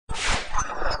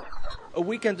A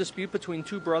weekend dispute between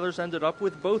two brothers ended up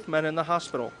with both men in the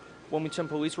hospital. Wilmington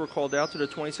police were called out to the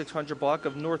 2600 block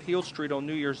of North Heald Street on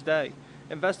New Year's Day.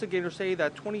 Investigators say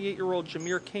that 28-year-old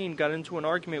Jameer Kane got into an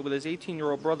argument with his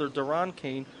 18-year-old brother, Deron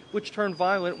Kane, which turned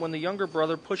violent when the younger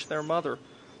brother pushed their mother.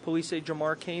 Police say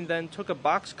Jameer Kane then took a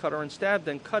box cutter and stabbed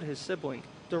and cut his sibling.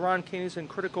 Deron Kane is in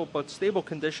critical but stable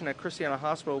condition at Christiana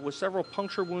Hospital with several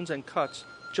puncture wounds and cuts.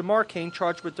 Jameer Kane,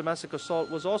 charged with domestic assault,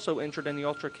 was also injured in the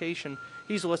altercation.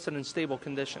 He's listed in stable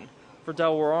condition. For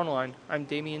Delaware Online, I'm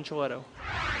Damian Giletto.